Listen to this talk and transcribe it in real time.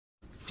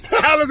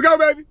Now let's go,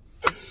 baby.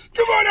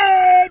 Good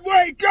morning.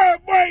 Wake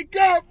up, wake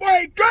up,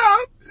 wake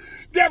up.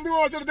 Definitely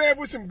want to start the day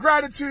with some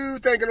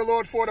gratitude, thanking the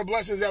Lord for the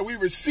blessings that we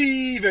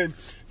receive and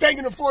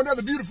thanking Him for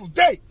another beautiful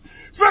day.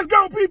 So let's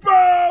go, people.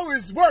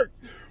 It's work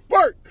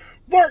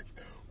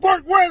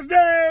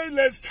Wednesday.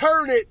 Let's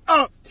turn it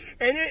up.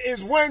 And it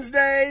is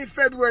Wednesday,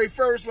 February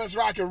 1st. Let's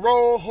rock and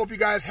roll. Hope you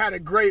guys had a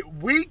great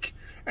week,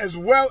 as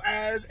well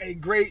as a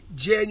great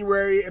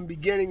January and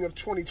beginning of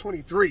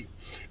 2023.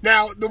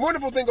 Now, the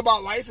wonderful thing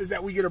about life is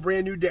that we get a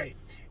brand new day.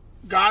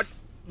 God,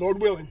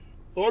 Lord willing,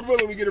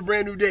 we get a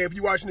brand new day. If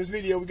you're watching this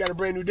video, we got a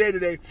brand new day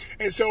today.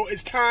 And so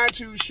it's time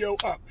to show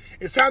up.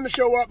 It's time to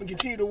show up and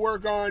continue to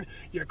work on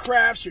your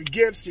crafts, your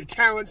gifts, your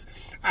talents.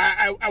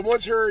 I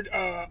once heard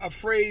a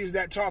phrase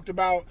that talked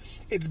about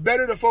it's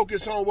better to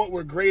focus on what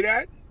we're great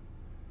at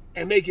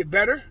and make it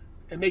better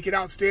and make it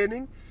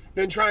outstanding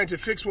than trying to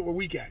fix what we're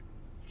weak at.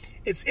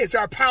 It's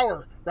our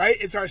power, right?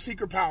 It's our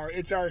secret power.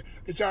 It's our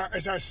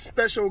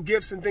special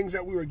gifts and things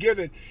that we were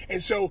given.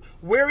 And so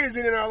where is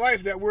it in our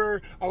life that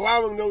we're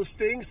allowing those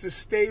things to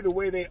stay the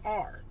way they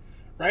are,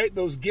 right?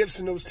 Those gifts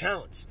and those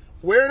talents.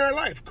 Where in our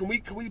life? Can we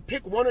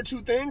pick one or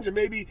two things, or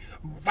maybe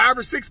 5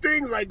 or 6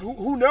 things? Like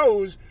who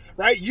knows,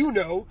 right? You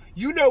know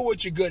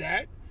what you're good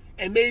at,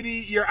 and maybe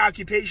your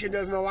occupation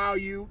doesn't allow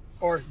you,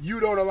 or you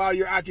don't allow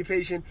your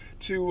occupation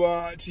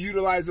to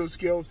utilize those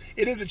skills.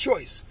 It is a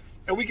choice.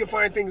 And we can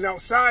find things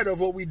outside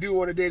of what we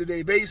do on a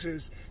day-to-day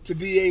basis to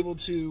be able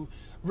to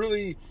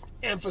really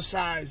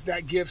emphasize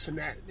that gifts and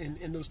that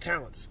and those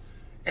talents.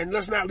 And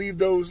let's not leave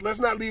those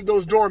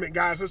dormant,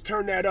 guys. Let's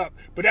turn that up.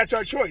 But that's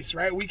our choice,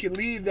 right? We can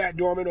leave that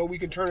dormant or we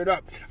can turn it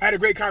up. I had a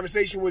great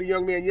conversation with a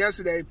young man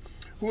yesterday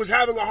who was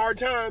having a hard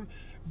time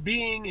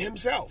being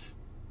himself.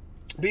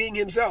 Being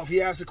himself.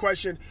 He asked a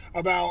question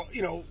about,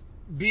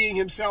 being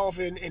himself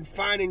and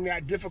finding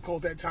that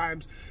difficult at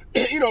times,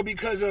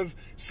 because of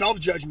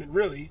self-judgment,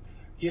 really.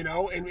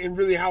 And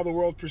really how the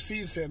world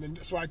perceives him.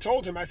 And so I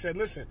told him, I said,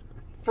 listen,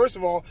 first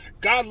of all,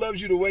 God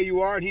loves you the way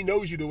you are, and He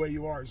knows you the way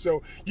you are.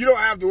 So you don't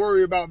have to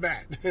worry about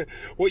that.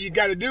 What you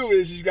got to do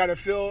is you got to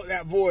fill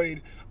that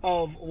void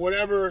of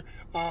whatever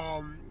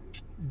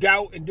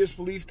doubt and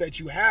disbelief that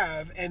you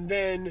have, and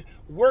then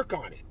work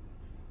on it.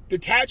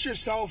 Detach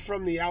yourself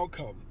from the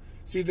outcome.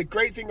 See, the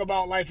great thing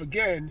about life,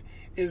 again,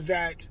 is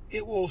that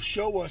it will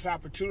show us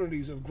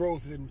opportunities of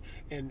growth and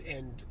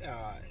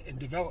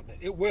development.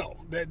 It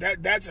will.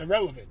 That's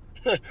irrelevant.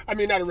 I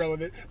mean, not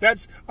irrelevant.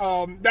 That's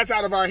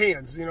out of our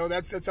hands.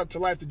 That's up to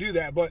life to do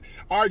that. But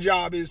our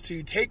job is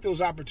to take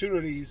those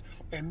opportunities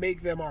and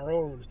make them our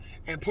own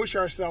and push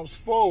ourselves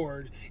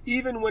forward,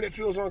 even when it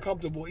feels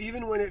uncomfortable,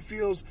 even when it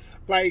feels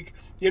like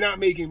you're not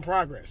making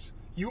progress.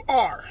 You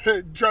are.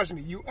 Trust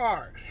me, you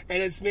are.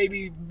 And it's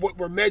maybe what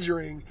we're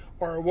measuring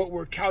or what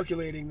we're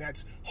calculating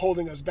that's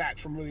holding us back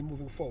from really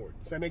moving forward.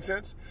 Does that make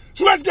sense?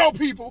 So let's go,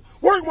 people.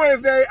 Work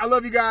Wednesday. I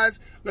love you guys.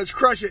 Let's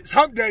crush it. It's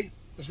hump day.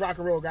 Let's rock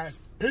and roll,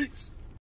 guys. Peace.